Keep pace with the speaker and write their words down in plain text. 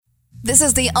This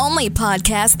is the only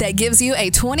podcast that gives you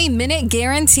a 20-minute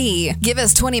guarantee. Give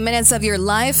us 20 minutes of your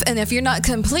life, and if you're not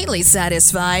completely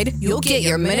satisfied, you'll get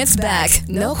your minutes back.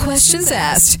 No questions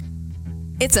asked.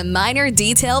 It's a Minor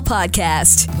Detail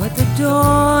podcast. But the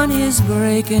dawn is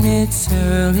breaking, it's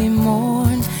early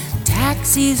morn.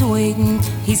 Taxi's waiting,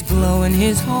 he's blowing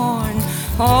his horn.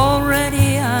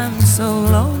 Already I'm so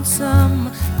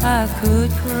lonesome, I could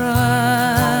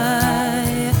cry.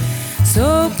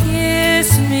 So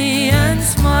kiss me and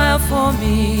smile for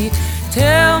me.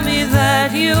 Tell me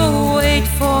that you'll wait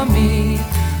for me.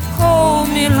 Hold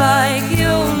me like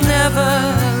you'll never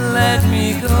let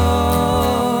me go.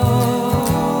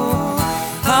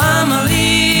 I'm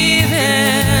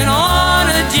leaving on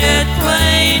a jet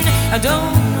plane. I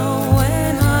don't know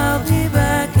when I'll be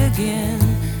back again.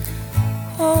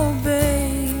 Oh,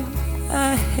 babe,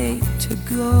 I hate to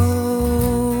go.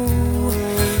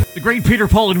 The great Peter,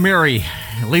 Paul, and Mary,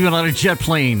 leaving on a jet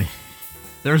plane.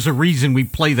 There's a reason we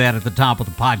play that at the top of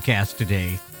the podcast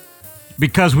today.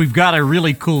 Because we've got a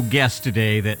really cool guest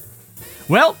today that,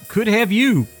 well, could have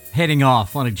you heading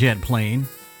off on a jet plane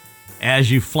as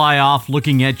you fly off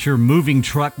looking at your moving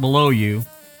truck below you,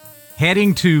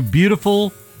 heading to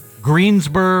beautiful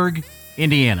Greensburg,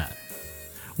 Indiana.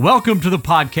 Welcome to the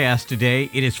podcast today.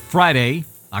 It is Friday,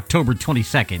 October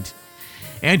 22nd.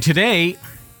 And today,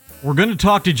 we're going to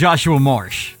talk to Joshua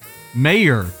Marsh,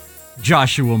 Mayor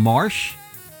Joshua Marsh.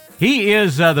 He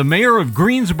is the mayor of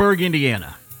Greensburg,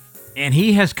 Indiana, and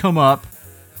he has come up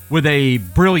with a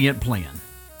brilliant plan.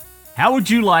 How would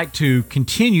you like to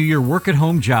continue your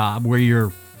work-at-home job where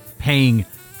you're paying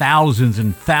thousands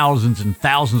and thousands and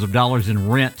thousands of dollars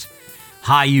in rent,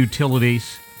 high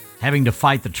utilities, having to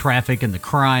fight the traffic and the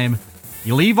crime?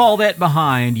 You leave all that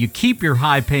behind, you keep your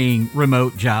high-paying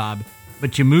remote job,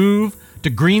 but you move to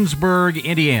Greensburg,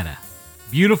 Indiana.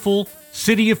 Beautiful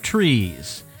city of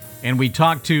trees. And we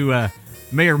talked to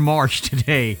Mayor Marsh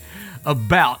today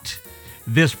about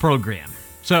this program.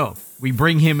 So we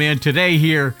bring him in today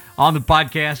here on the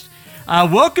podcast.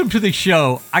 Welcome to the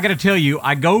show. I got to tell you,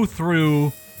 I go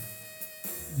through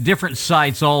different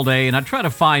sites all day, and I try to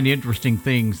find interesting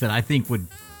things that I think would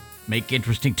make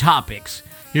interesting topics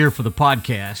here for the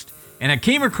podcast. And I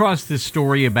came across this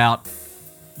story about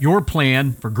your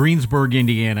plan for Greensburg,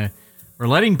 Indiana, for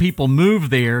letting people move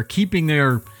there, keeping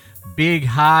their big,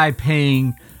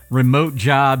 high-paying remote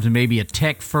jobs, and maybe a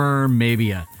tech firm, maybe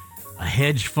a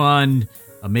hedge fund,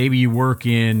 maybe you work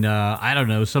in,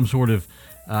 some sort of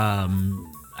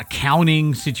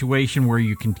accounting situation where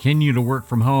you continue to work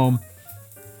from home.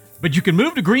 But you can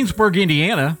move to Greensburg,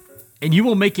 Indiana, and you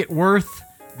will make it worth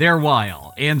their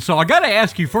while. And so I got to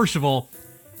ask you, first of all,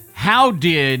 how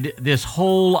did this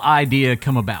whole idea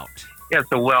come about? Yeah,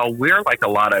 we're like a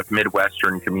lot of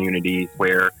Midwestern communities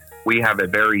where we have a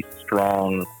very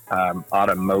strong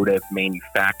automotive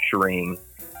manufacturing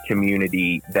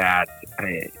community that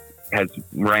has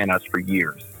ran us for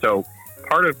years. So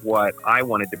part of what I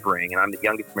wanted to bring, and I'm the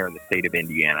youngest mayor in the state of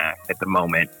Indiana at the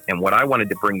moment, and what I wanted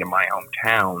to bring to my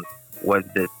hometown was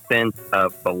this sense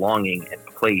of belonging and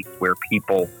place where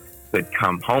people could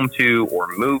come home to or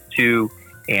move to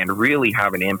and really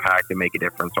have an impact and make a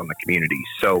difference on the community.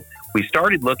 So we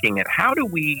started looking at how do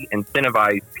we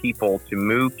incentivize people to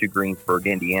move to Greensburg,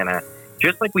 Indiana,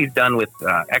 just like we've done with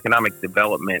economic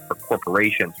development for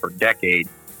corporations for decades.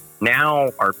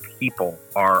 Now our people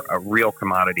are a real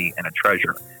commodity and a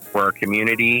treasure. We're a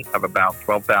community of about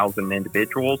 12,000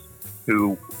 individuals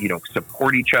who,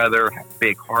 support each other, have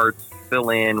big hearts,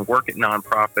 fill in, work at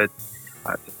nonprofits,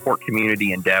 support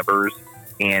community endeavors.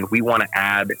 And we want to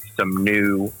add some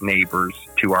new neighbors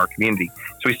to our community.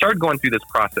 So we started going through this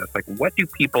process. Like, what do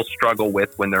people struggle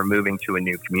with when they're moving to a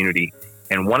new community?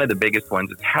 And one of the biggest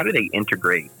ones is how do they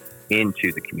integrate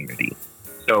into the community?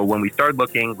 So when we started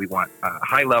looking, we want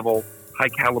high-level,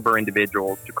 high-caliber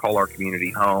individuals to call our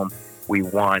community home. We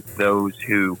want those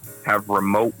who have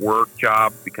remote work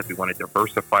jobs because we want to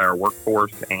diversify our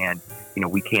workforce. And,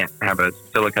 we can't have a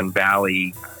Silicon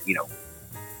Valley,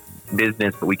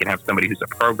 business, but we can have somebody who's a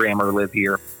programmer live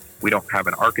here. We don't have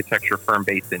an architecture firm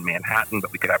based in Manhattan,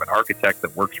 but we could have an architect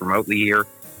that works remotely here.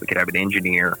 We could have an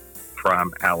engineer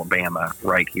from Alabama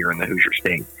right here in the Hoosier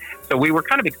State. So we were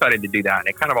kind of excited to do that, and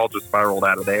it kind of all just spiraled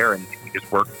out of there, and we just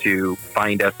worked to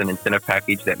find us an incentive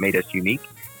package that made us unique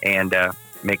and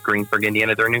make Greensburg,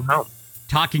 Indiana their new home.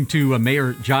 Talking to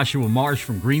Mayor Joshua Marsh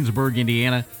from Greensburg,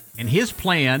 Indiana, and his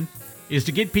plan is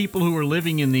to get people who are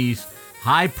living in these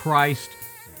high-priced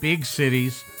big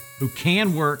cities who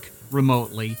can work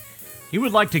remotely. He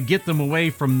would like to get them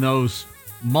away from those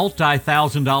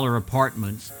multi-$1,000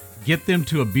 apartments, get them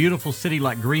to a beautiful city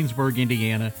like Greensburg,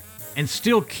 Indiana, and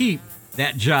still keep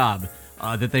that job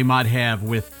that they might have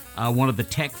with one of the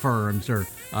tech firms or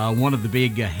one of the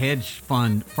big hedge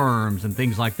fund firms and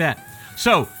things like that.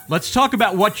 So let's talk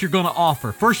about what you're going to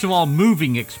offer. First of all,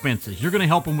 moving expenses. You're going to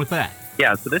help them with that.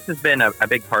 Yeah, so this has been a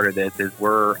big part of this is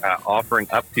we're offering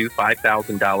up to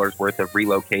 $5,000 worth of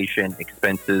relocation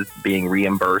expenses being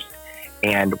reimbursed.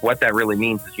 And what that really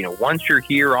means is, once you're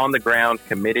here on the ground,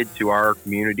 committed to our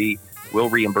community, we'll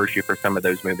reimburse you for some of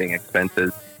those moving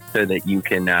expenses so that you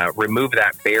can remove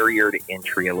that barrier to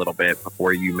entry a little bit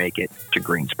before you make it to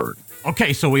Greensburg.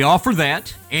 Okay, so we offer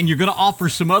that, and you're going to offer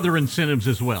some other incentives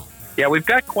as well. Yeah, we've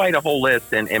got quite a whole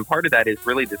list, and part of that is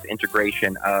really this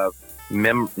integration of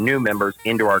new members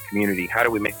into our community. How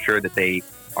do we make sure that they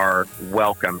are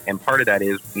welcome? And part of that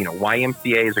is,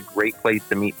 YMCA is a great place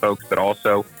to meet folks, but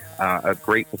also a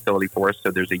great facility for us.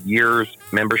 So there's a year's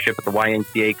membership at the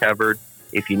YMCA covered.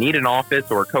 If you need an office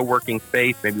or a co-working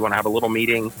space, maybe you want to have a little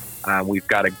meeting, we've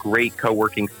got a great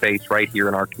co-working space right here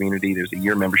in our community. There's a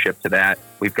year membership to that.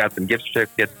 We've got some gift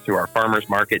certificates to our farmers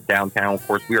market downtown. Of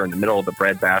course, we are in the middle of the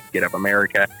breadbasket of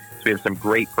America. So we have some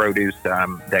great produce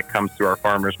that comes through our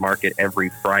farmers market every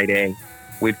Friday.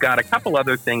 We've got a couple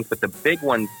other things, but the big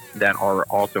ones that are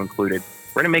also included,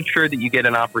 we're going to make sure that you get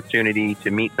an opportunity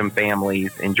to meet some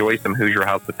families, enjoy some Hoosier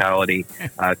hospitality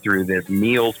through this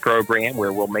meals program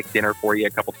where we'll make dinner for you a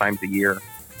couple times a year.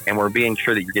 And we're being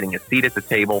sure that you're getting a seat at the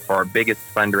table for our biggest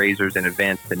fundraisers and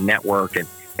events to network and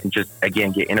just,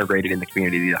 again, get integrated in the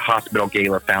community. The Hospital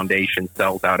Gala Foundation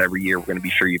sells out every year. We're going to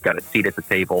be sure you've got a seat at the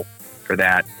table for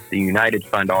that. The United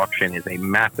Fund Auction is a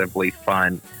massively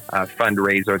fun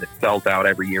fundraiser that sells out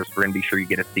every year. So we're going to be sure you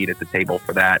get a seat at the table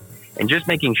for that. And just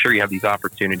making sure you have these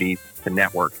opportunities to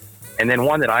network. And then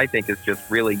one that I think is just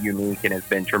really unique and has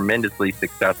been tremendously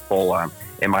successful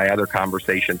in my other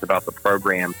conversations about the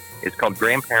program is called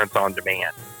Grandparents on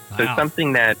Demand. Wow. So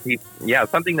something that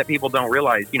people don't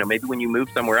realize, maybe when you move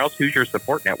somewhere else, who's your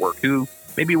support network? Who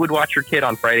maybe would watch your kid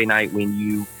on Friday night when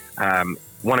you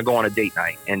want to go on a date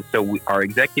night? And so our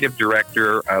executive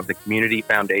director of the Community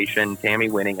Foundation, Tammy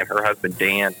Winning, and her husband,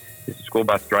 Dan, is a school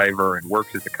bus driver and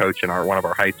works as a coach in one of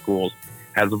our high schools,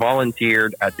 has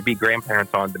volunteered to be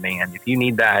Grandparents on Demand. If you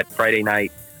need that Friday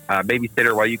night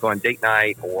babysitter while you go on date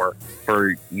night, or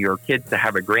for your kids to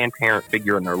have a grandparent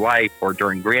figure in their life, or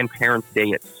during Grandparents'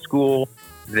 Day at school,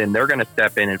 then they're going to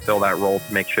step in and fill that role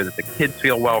to make sure that the kids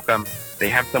feel welcome. They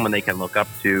have someone they can look up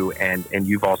to, and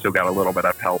you've also got a little bit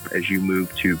of help as you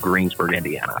move to Greensburg,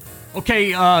 Indiana.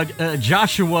 Okay,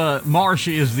 Joshua Marsh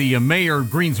is the mayor of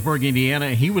Greensburg, Indiana.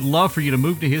 He would love for you to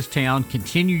move to his town,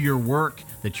 continue your work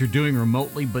that you're doing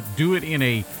remotely, but do it in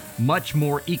a much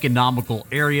more economical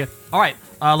area. All right,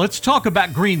 let's talk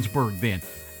about Greensburg then.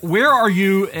 Where are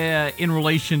you in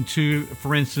relation to,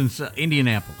 for instance,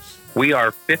 Indianapolis? We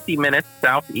are 50 minutes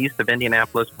southeast of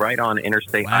Indianapolis, right on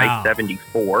Interstate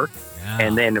I-74. Yeah.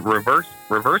 And then reverse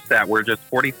that, we're just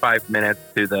 45 minutes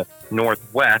to the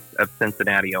northwest of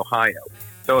Cincinnati, Ohio.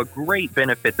 So a great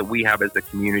benefit that we have as a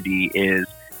community is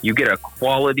you get a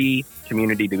quality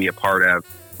community to be a part of,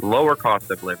 lower cost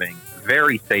of living,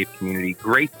 very safe community,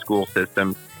 great school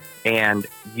systems, and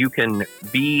you can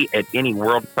be at any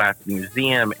world-class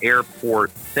museum, airport,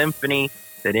 symphony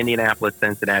that Indianapolis,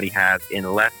 Cincinnati has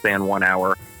in less than 1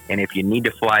 hour. And if you need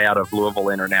to fly out of Louisville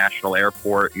International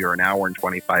Airport, you're an hour and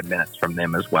 25 minutes from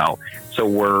them as well. So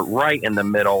we're right in the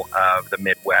middle of the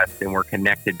Midwest, and we're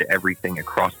connected to everything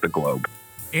across the globe.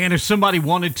 And if somebody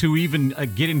wanted to even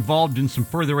get involved in some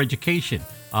further education,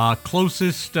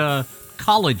 closest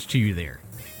college to you there?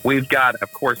 We've got,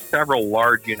 of course, several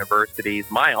large universities.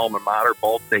 My alma mater,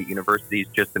 Ball State University, is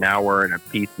just an hour and a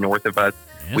piece north of us.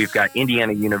 Yes. We've got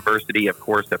Indiana University, of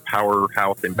course, a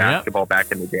powerhouse in basketball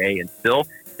back in the day, and still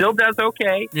does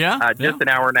okay. Just an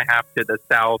hour and a half to the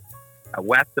south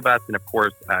west of us, and of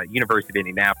course, University of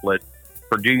Indianapolis.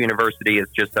 Purdue University is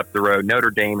just up the road.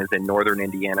 Notre Dame is in northern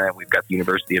Indiana, and we've got the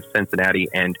University of Cincinnati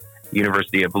and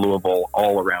University of Louisville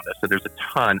all around us. So there's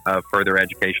a ton of further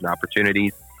education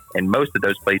opportunities, and most of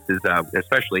those places,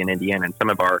 especially in Indiana, and some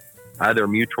of our other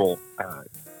mutual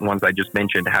ones I just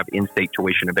mentioned, have in-state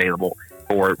tuition available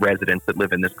for residents that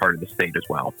live in this part of the state as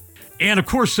well. And of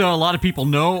course, a lot of people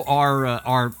know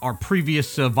our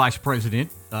previous vice president,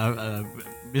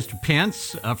 Mr.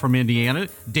 Pence from Indiana,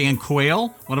 Dan Quayle,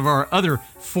 one of our other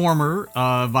former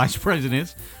vice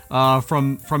presidents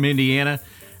from Indiana.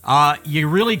 You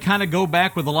really kind of go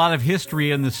back with a lot of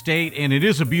history in the state, and it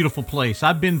is a beautiful place.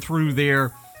 I've been through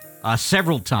there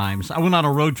several times. I went on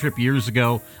a road trip years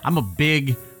ago. I'm a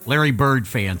big Larry Bird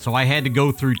fan, so I had to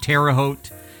go through Terre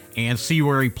Haute and see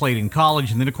where he played in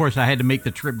college. And then, of course, I had to make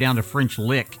the trip down to French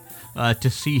Lick to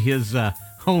see his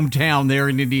hometown there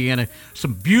in Indiana.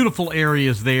 Some beautiful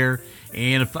areas there.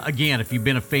 And if you've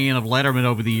been a fan of Letterman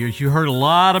over the years, you heard a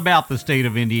lot about the state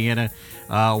of Indiana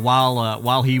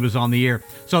while he was on the air.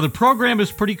 So the program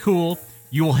is pretty cool.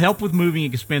 You will help with moving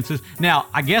expenses. Now,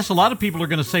 I guess a lot of people are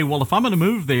going to say, well, if I'm going to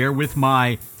move there with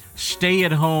my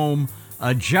stay-at-home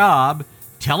job,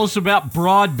 tell us about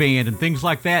broadband and things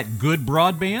like that. Good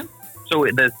broadband? So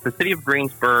the city of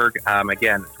Greensburg,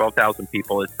 again, 12,000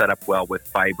 people, is set up well with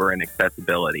fiber and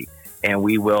accessibility. And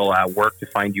we will work to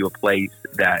find you a place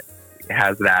that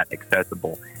has that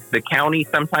accessible. The county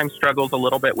sometimes struggles a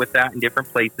little bit with that in different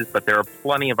places, but there are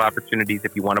plenty of opportunities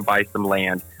if you want to buy some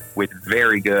land with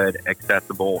very good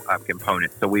accessible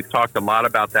components. So we've talked a lot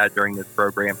about that during this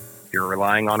program. If you're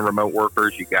relying on remote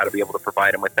workers, you got to be able to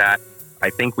provide them with that. I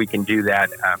think we can do that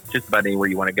just about anywhere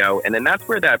you want to go. And then that's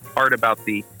where that part about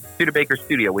the Studebaker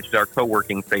Studio, which is our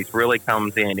co-working space, really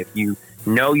comes in. If you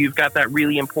know you've got that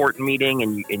really important meeting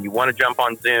and you want to jump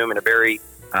on Zoom in a very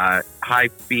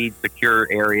high-speed, secure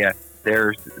area,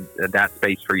 there's that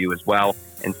space for you as well.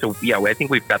 And so, yeah, I think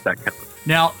we've got that covered.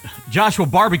 Now, Joshua,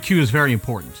 barbecue is very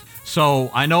important.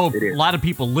 So I know a lot of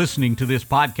people listening to this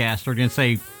podcast are going to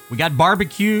say, we got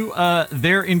barbecue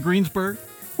there in Greensburg?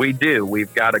 We do.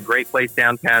 We've got a great place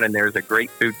downtown, and there's a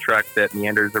great food truck that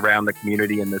meanders around the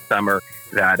community in the summer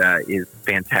that is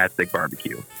fantastic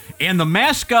barbecue. And the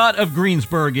mascot of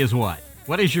Greensburg is what?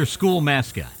 What is your school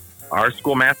mascot? Our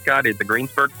school mascot is the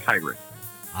Greensburg Pirates.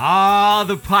 Ah,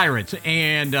 the Pirates.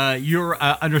 And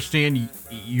understand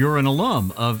you're an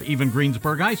alum of even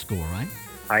Greensburg High School, right?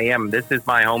 I am. This is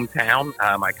my hometown.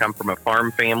 I come from a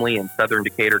farm family in southern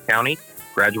Decatur County.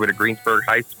 Graduate of Greensburg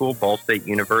High School, Ball State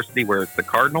University, where it's the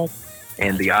Cardinals,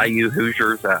 and the IU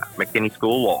Hoosiers McKinney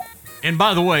School of Law. And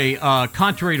by the way,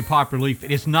 contrary to popular belief,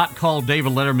 it is not called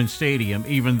David Letterman Stadium,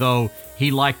 even though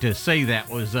he liked to say that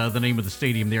was the name of the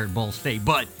stadium there at Ball State.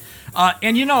 But,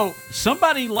 and you know,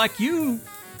 somebody like you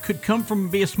could come from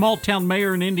be a small town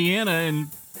mayor in Indiana, and,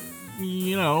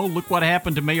 you know, look what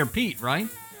happened to Mayor Pete, right?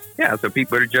 Yeah, so Pete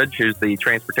Buttigieg, who's the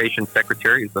transportation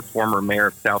secretary, is the former mayor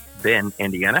of South Bend,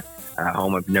 Indiana,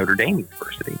 home of Notre Dame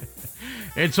University.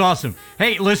 It's awesome.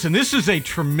 Hey, listen, this is a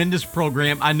tremendous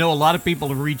program. I know a lot of people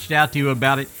have reached out to you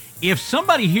about it. If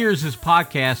somebody hears this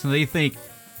podcast and they think,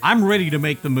 I'm ready to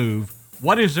make the move,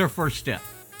 what is their first step?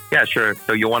 Yeah, sure.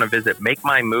 So you'll want to visit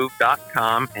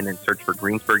makemymove.com and then search for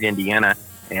Greensburg, Indiana.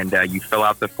 And you fill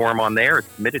out the form on there. It's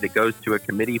submitted. It goes to a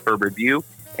committee for review.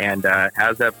 And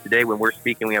as of today, when we're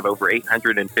speaking, we have over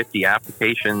 850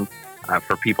 applications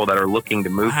for people that are looking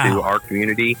to move to our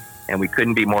community. And we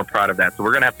couldn't be more proud of that. So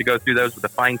we're going to have to go through those with a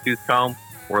fine-tooth comb.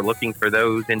 We're looking for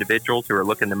those individuals who are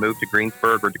looking to move to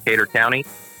Greensburg or Decatur County,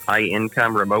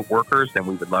 high-income remote workers, and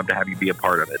we would love to have you be a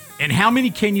part of it. And how many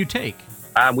can you take?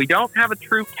 We don't have a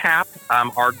true cap.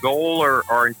 Our goal or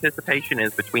our anticipation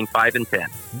is between 5 and 10.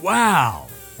 Wow.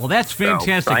 Well, that's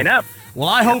fantastic. So sign up. Well,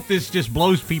 I hope this just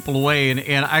blows people away.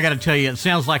 And I got to tell you, it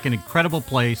sounds like an incredible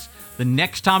place. The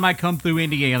next time I come through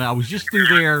Indiana, I was just through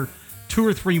there 2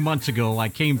 or 3 months ago. I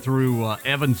came through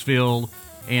Evansville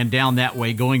and down that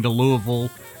way, going to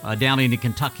Louisville, down into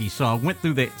Kentucky. So I went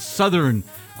through the southern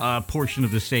portion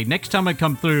of the state. Next time I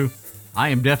come through, I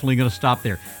am definitely going to stop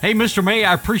there. Hey, Mr. May,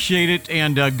 I appreciate it,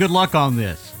 and good luck on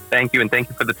this. Thank you, and thank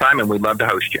you for the time, and we'd love to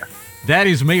host you. That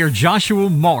is Mayor Joshua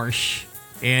Marsh,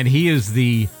 and he is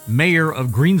the mayor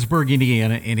of Greensburg,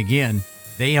 Indiana. And again,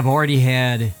 they have already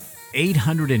had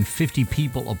 850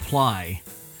 people apply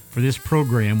for this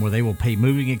program where they will pay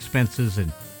moving expenses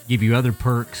and give you other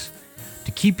perks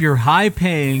to keep your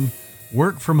high-paying,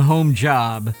 work-from-home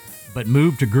job, but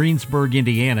move to Greensburg,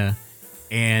 Indiana,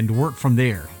 and work from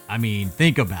there. I mean,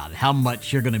 think about it, how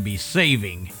much you're going to be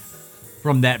saving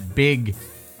from that big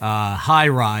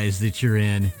high-rise that you're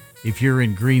in if you're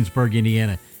in Greensburg,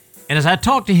 Indiana. And as I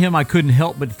talked to him, I couldn't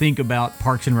help but think about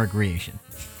Parks and Recreation,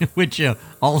 which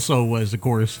also was, of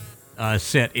course,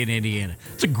 set in Indiana.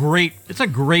 It's a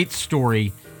great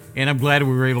story, and I'm glad we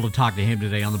were able to talk to him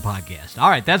today on the podcast. All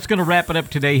right, that's going to wrap it up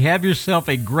today. Have yourself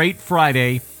a great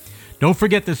Friday. Don't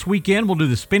forget, this weekend we'll do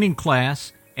the spinning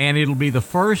class, and it'll be the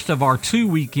first of our 2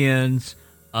 weekends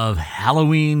of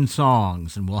Halloween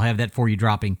songs, and we'll have that for you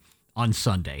dropping on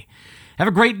Sunday. Have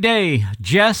a great day.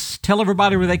 Jess, tell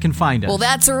everybody where they can find us. Well,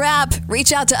 that's a wrap.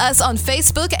 Reach out to us on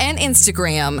Facebook and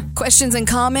Instagram. Questions and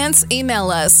comments? Email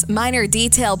us,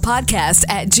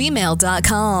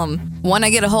 minordetailpodcast@gmail.com. Want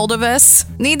to get a hold of us?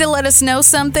 Need to let us know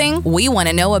something? We want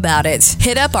to know about it.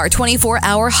 Hit up our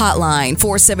 24-hour hotline,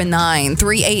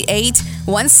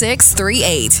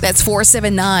 479-388-1638. That's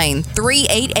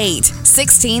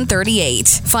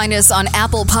 479-388-1638. Find us on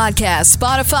Apple Podcasts,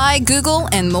 Spotify, Google,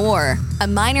 and more. A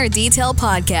Minor Detail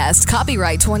Podcast,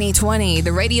 copyright 2020,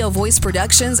 the Radio Voice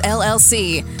Productions,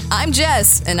 LLC. I'm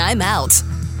Jess, and I'm out.